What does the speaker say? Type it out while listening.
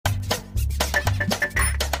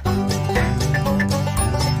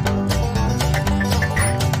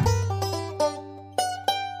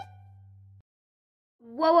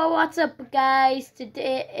What's up, guys?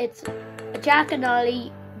 Today it's Jack and Ollie,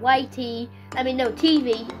 TV,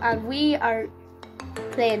 and we are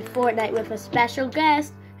playing Fortnite with a special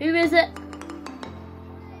guest. Who is it?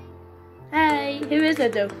 Hi, who is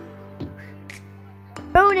it though?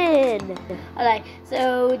 Ronan! Alright,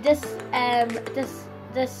 so this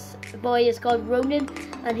boy is called Ronan,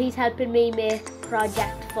 and he's helping me make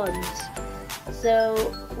project funds.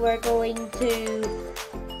 So we're going to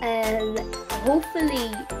hopefully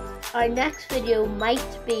our next video might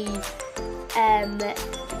be a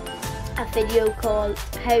video called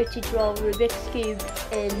how to draw Rubik's Cube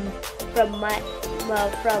from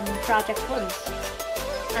project funds,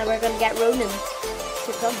 and we're going to get Ronan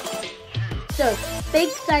to come. So big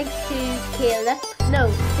thanks to Caleb. No,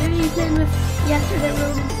 who were you playing with yesterday,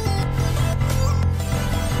 Ronan?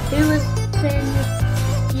 Who was playing with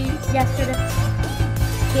you yesterday?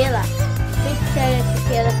 Caleb. Big shout out to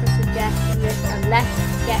Caleb for suggesting this, and let's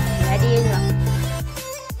get ready and rock.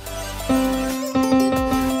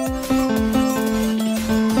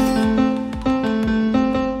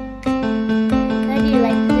 How do you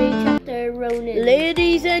like the new chapter, Ronan?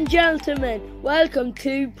 Ladies and gentlemen, welcome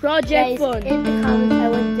to Project Fun. In the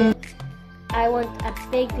comments, I want a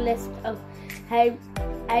big list of how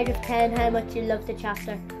out of 10 how much you love the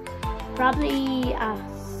chapter. Probably a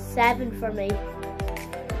 7 for me.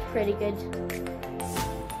 Pretty good.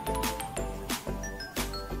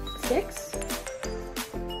 6?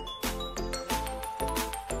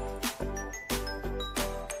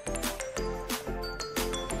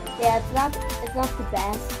 Yeah, it's not the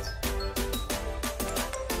best.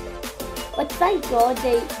 But thank God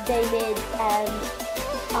they made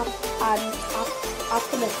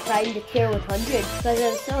Optimus Prime the tier 100, because it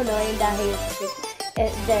was so annoying that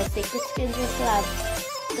the secret skins were still out.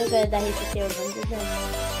 So good that he's the tier 100 now.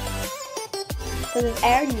 Because if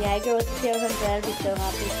Aaron Yeager was the tier 100, I'd be so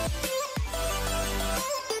happy.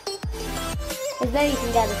 Because then you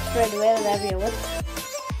can get it straight away whenever you want.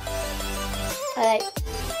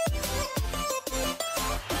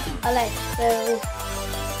 Alright, so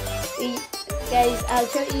guys, I'll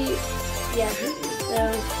show you. Yeah, so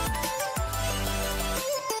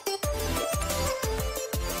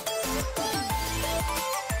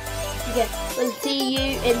okay, we'll see you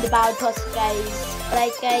in the battle bus, guys.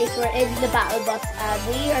 Right, guys, we're in the battle bus and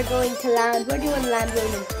we are going to land. Where do you want to land,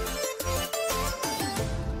 Ronan?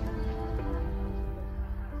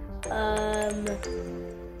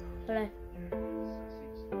 Alright.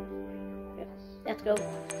 Let's go.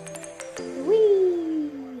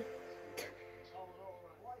 Whee!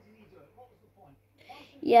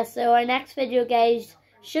 Yeah, so our next video, guys,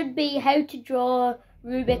 should be how to draw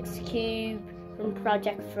Rubik's Cube from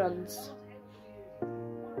project funds.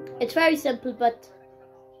 It's very simple, but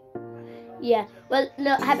yeah. Well,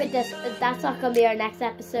 no, how about this? That's not gonna be our next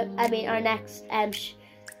episode. I mean, our next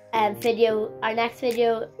video. Our next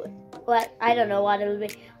video. Well, I don't know what it'll be,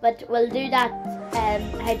 but we'll do that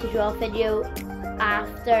how to draw video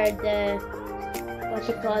after the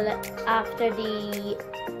after the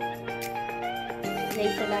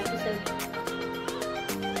Nathan episode.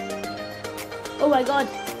 Oh my God!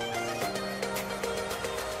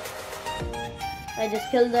 I just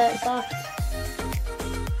killed the boss.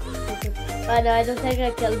 Oh no, I don't think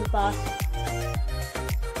I killed the boss.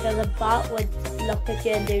 Because a bot would look at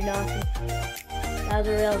you and do nothing. That was a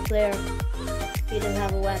real player. He didn't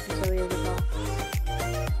have a weapon, so he was a bot.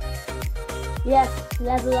 Yes,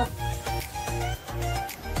 level up.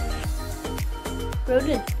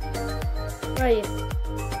 Ronan, where are you?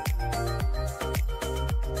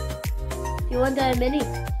 You want a mini?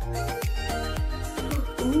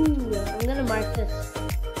 Ooh, I'm gonna mark this.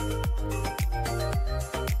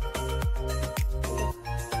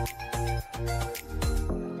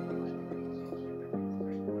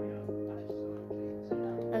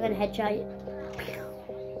 I'm gonna headshot you.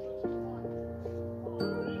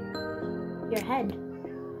 Your head.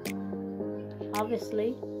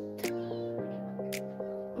 Obviously.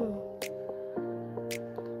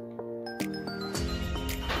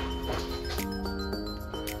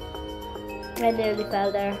 I nearly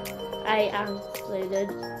fell there. I absolutely did.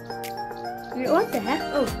 What the heck?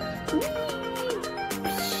 Oh.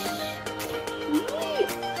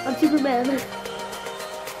 I'm Superman.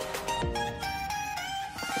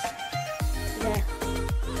 Yeah.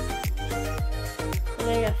 I'm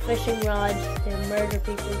getting a fishing rod to murder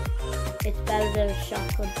people. It's better than a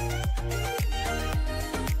shotgun.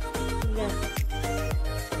 Yeah.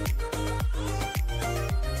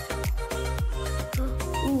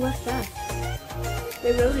 Ooh, what's that?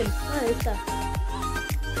 They're Ronan. What is that?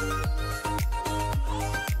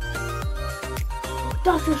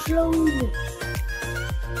 Dr. Sloan!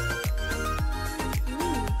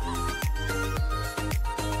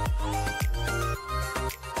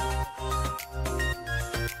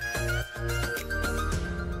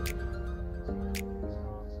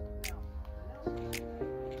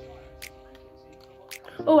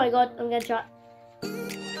 Oh my god, I'm getting shot.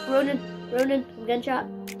 Ronan, I'm getting shot.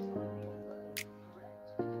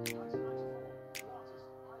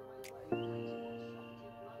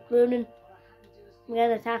 Ronan, I'm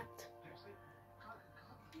getting attacked.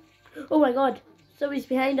 Oh my god, somebody's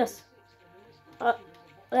behind us.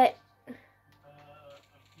 Right.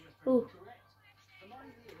 Oh.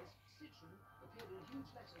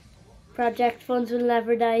 Project funds will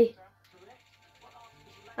never die.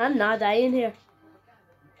 I'm not dying here.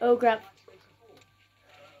 Oh crap.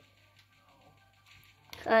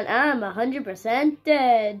 And I'm 100%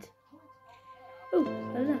 dead. Oh,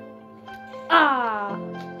 I don't know. Ah!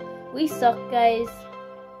 We suck, guys.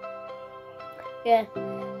 Yeah.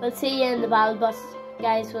 We'll see you in the battle bus.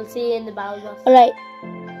 Guys, we'll see you in the battle bus. Alright.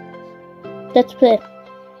 Let's play.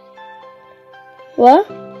 What?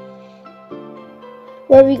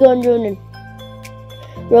 Where are we going, Ronan?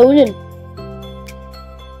 Ronan.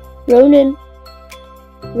 Ronan.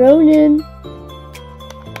 Ronan.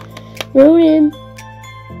 Ronan.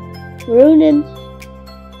 Ronan.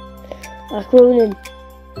 Ah, Ronan.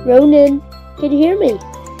 Ronan. Can you hear me?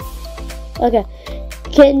 Okay.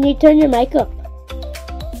 Can you turn your mic up?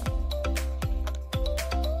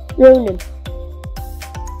 Ronan.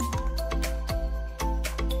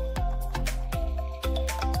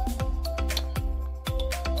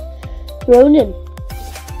 Ronan.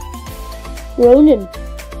 Ronan.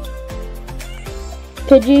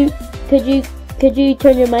 Could you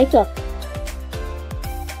turn your mic up?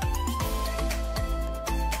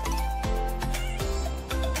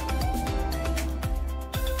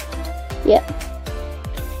 Yep.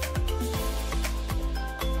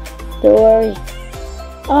 Don't worry.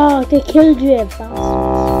 Oh, they killed you.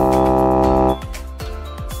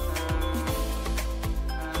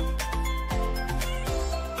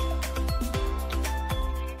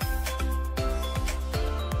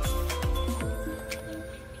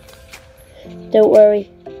 Don't worry.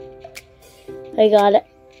 I got it.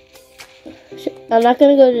 I'm not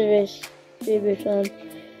gonna go to this reboot one.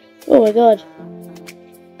 Oh my god.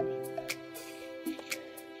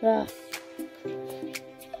 Ah.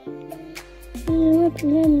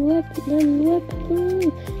 Weapon.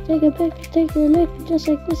 Take a pick, take your lick, just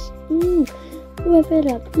like this. Whip it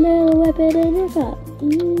up, little whip it in your cup.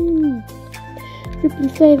 Dripping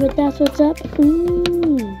flavor, that's what's up.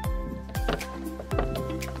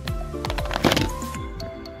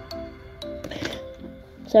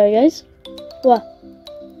 Sorry guys. What?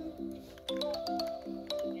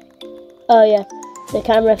 Oh yeah, the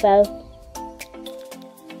camera fell.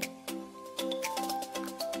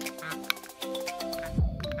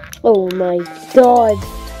 Oh my god.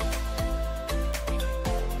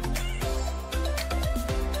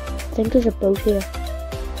 I think there's a boat here.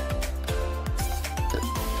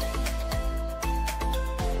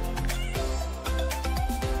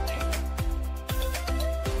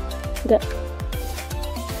 Okay.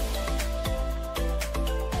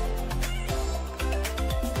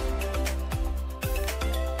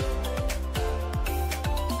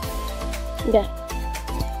 Okay.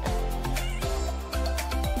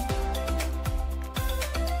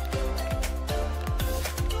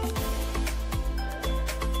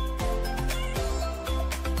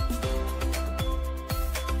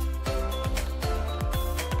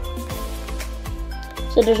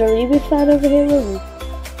 So there's a reboot fan over here, Ronan.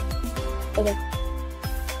 Okay.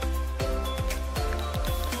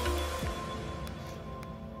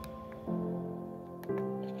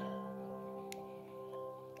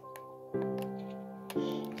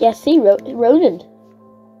 Yeah, see, Ronan.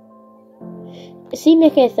 See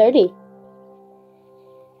Nick 30.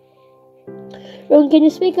 Ronan, can you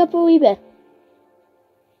speak up a wee bit?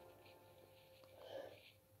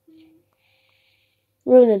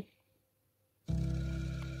 Ronan.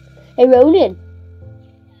 Hey, Ronan.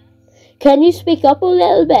 Can you speak up a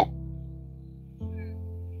little bit?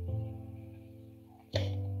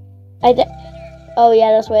 Oh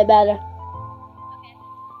yeah, that's way better.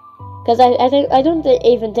 Because I don't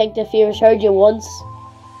even think the viewers heard you once.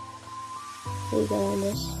 There you go on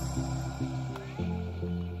this.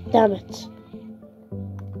 Damn it.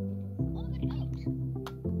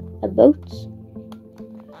 A boat?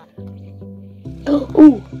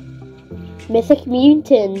 Ooh! Mythic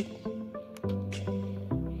Mountain.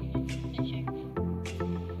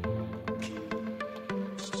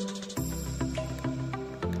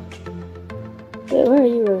 Wait, where are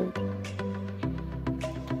you, Ronan?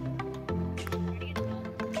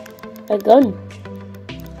 A gun.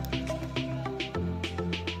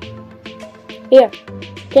 Here,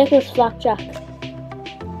 take this flapjack.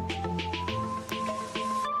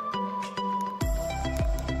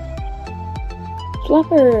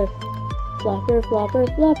 Slapper. Flopper, flopper,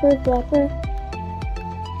 flopper, flopper.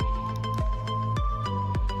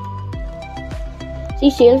 See,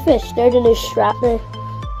 sailfish, they're the new shrapnel.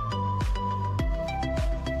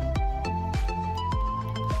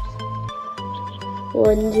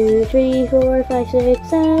 One, two, three, 4, 5, 6,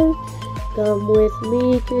 7. Come with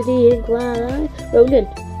me to the incline. Ronan,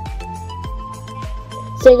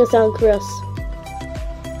 sing a song for us.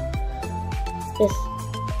 Yes.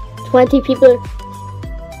 20 people.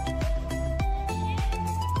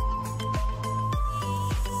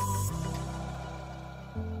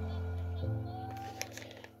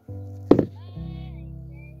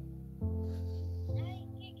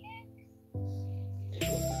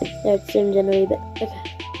 That seems in a wee bit. Okay.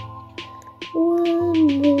 1,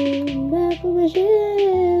 2, back on my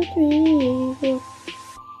ship. 3, 4,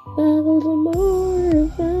 buckles and more.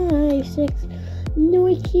 5, 6,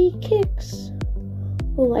 Nike kicks.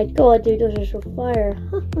 Oh my god, dude, those are so fire.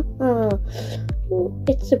 Oh,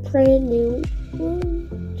 it's a brand new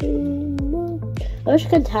 1, 2, 1. I wish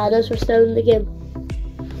Cantadas were still in the game.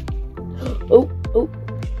 Oh.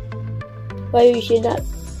 Why are you shooting that?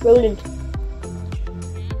 Ronan.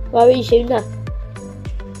 Why were you shooting that?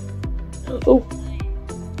 Oh.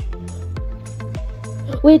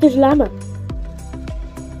 Wait, there's llama.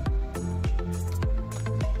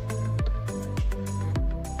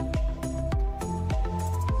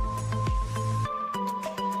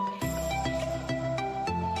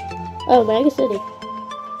 Oh, Mega City.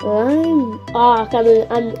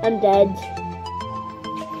 I'm dead.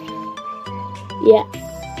 Yeah.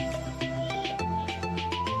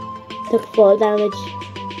 Took full damage.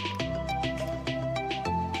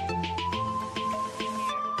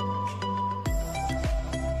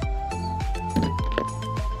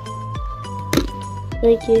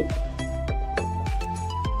 Thank you.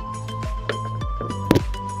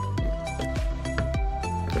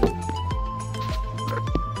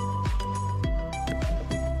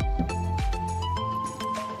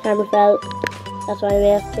 Camera fell. That's why I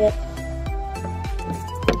left it.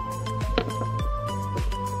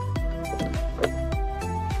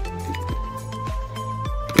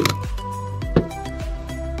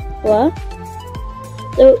 What?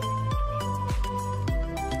 So.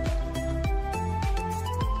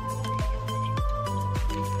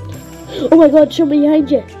 Oh my god, somebody behind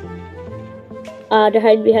you. They're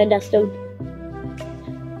hiding behind that stone.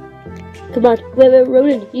 Come on, wait,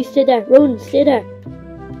 Ronan, you stay there. Ronan, stay there.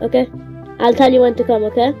 Okay? I'll tell you when to come,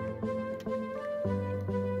 okay?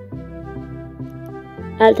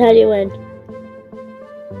 I'll tell you when.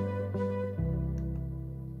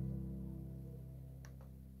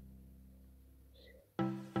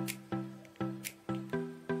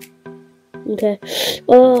 Okay.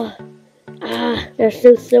 Oh. They're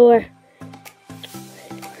so sore.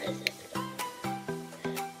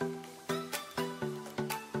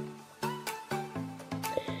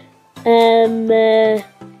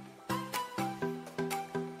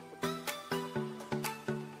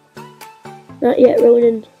 Not yet,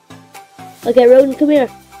 Ronan. Okay, Ronan, come here.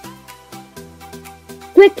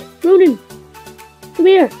 Quick, Ronan. Come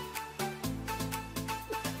here.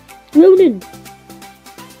 Ronan.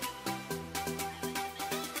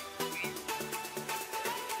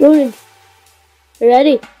 Ronan. You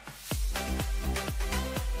ready?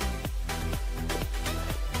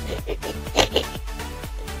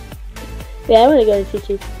 Yeah, I want to go to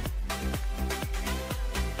Chi-Chi.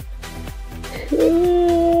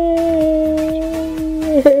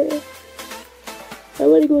 I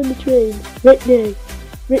want to go on the train. Right now.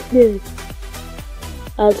 Right now.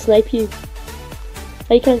 I'll snipe you.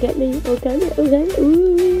 Oh, you can't get me. Oh, can you? Okay.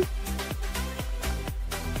 Ooh.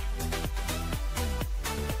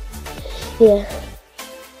 Yeah.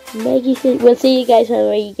 Maggie said, we'll see you guys when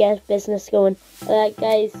we get business going. Alright,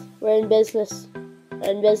 guys, we're in business. We're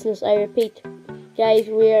in business, I repeat. Guys,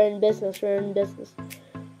 we are in business. We're in business.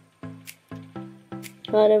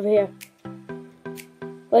 Come on over here.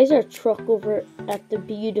 Why is there a truck over at the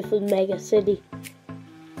beautiful mega city?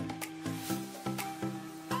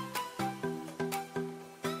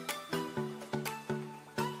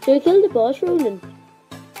 Should we kill the boss, Ronan?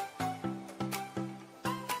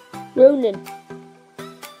 Ronan.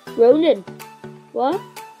 Ronan. What?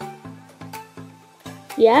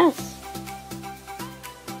 Yes.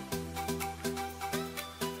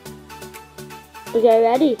 Okay,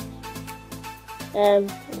 ready?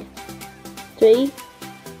 3,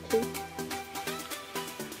 2.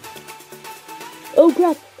 Oh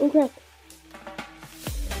crap! Oh crap!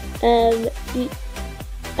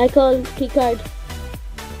 I call key card.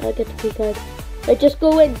 I'll get the key card. Right, just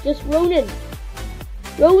go in. Just Ronan.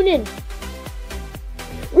 Ronan.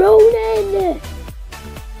 Ronan.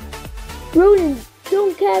 Ronan,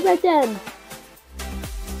 don't care about them.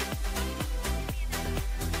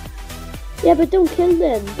 Yeah, but don't kill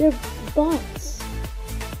them. They're bots.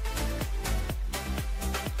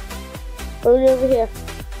 Ronan over here.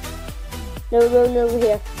 No, Ronan over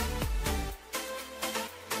here.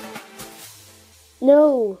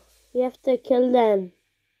 No, we have to kill them.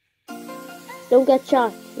 Don't get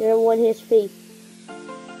shot. You're 1 HP.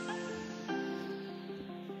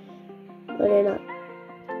 No, they're not.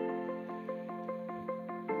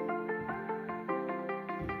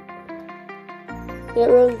 Get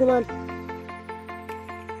Ronan, come on.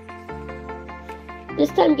 This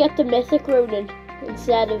time get the mythic Ronan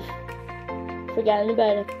instead of forgetting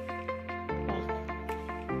about it.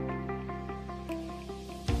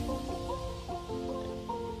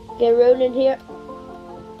 Get Ronan here.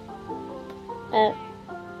 And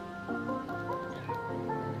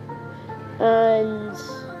I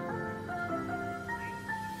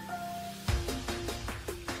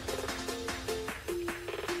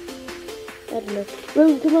don't know.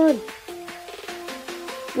 Ronan, come on.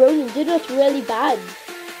 Ronan, do that's really bad.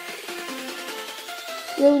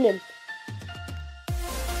 Ronan.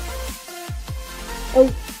 Oh.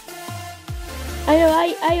 I know,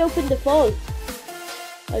 I opened the vault.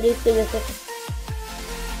 I'll use the mythic.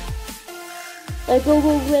 Go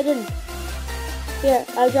get in. Here,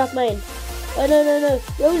 I'll drop mine. Oh, no.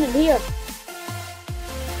 Ronan, here.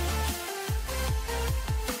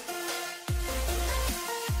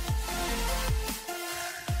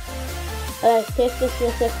 Alright, take this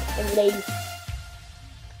mythic and leave.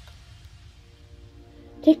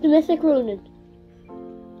 Take the mythic, Ronan.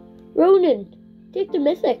 Ronan, take the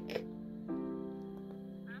mythic.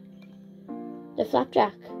 The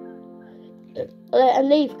flapjack. And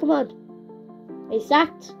leave, come on. He's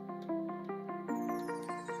sacked.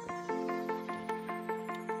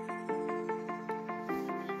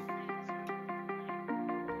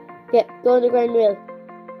 Yeah, go on the ground wheel.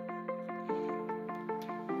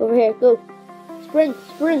 Over here, go. Sprint.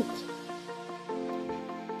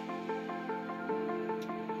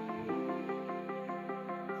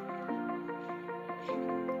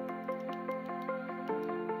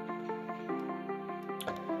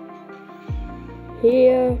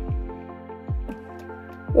 Here.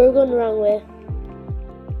 We're going the wrong way.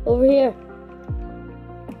 Over here.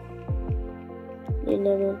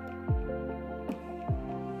 No.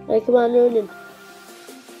 Alright, come on, Ronan.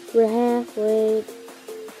 We're halfway there.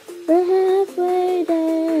 We're halfway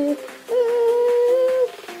there.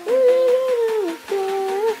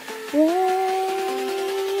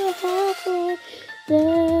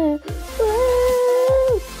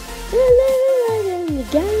 Whoa, we're living in the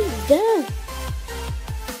gangster.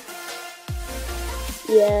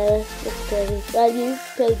 Yeah, that's crazy. Well, you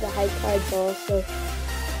killed the high card boss, so.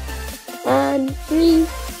 And 3,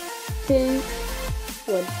 2,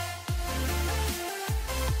 1.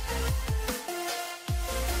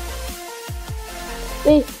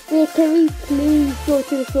 Wait, can we please go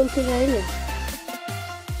to the floating island?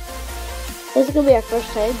 This is gonna be our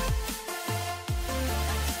first time.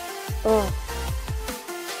 Oh.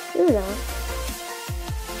 You're not.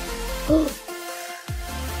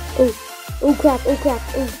 Oh crap.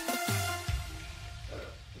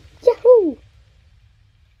 Yahoo!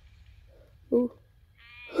 Oh.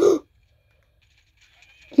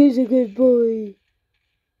 He's a good boy.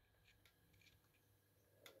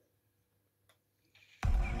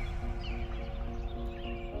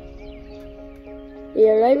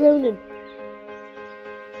 Yeah, right, Ronan?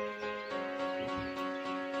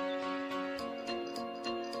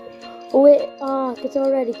 Oh wait, it's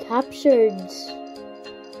already captured.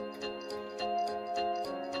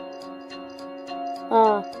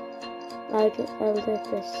 I'll take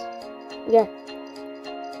this. Yeah.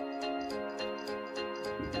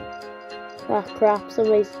 Ah, crap,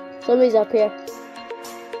 somebody's up here.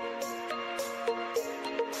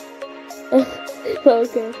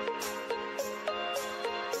 Okay.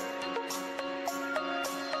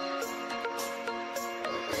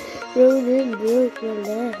 Ronan broke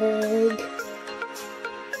my leg.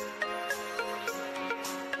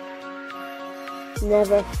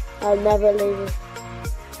 Never. I'll never leave it.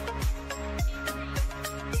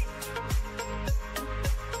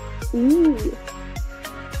 Ooh.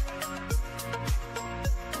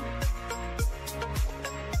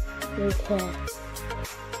 Okay.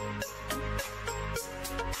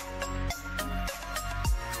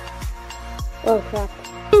 Oh crap.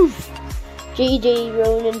 GG,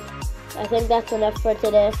 Ronan. I think that's enough for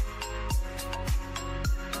today.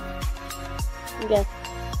 Okay.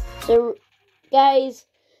 So, guys,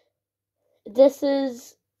 this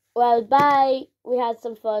is, well, bye. We had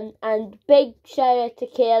some fun. And big shout out to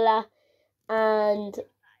Kayla and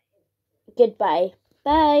goodbye.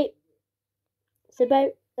 Bye. Say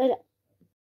bye.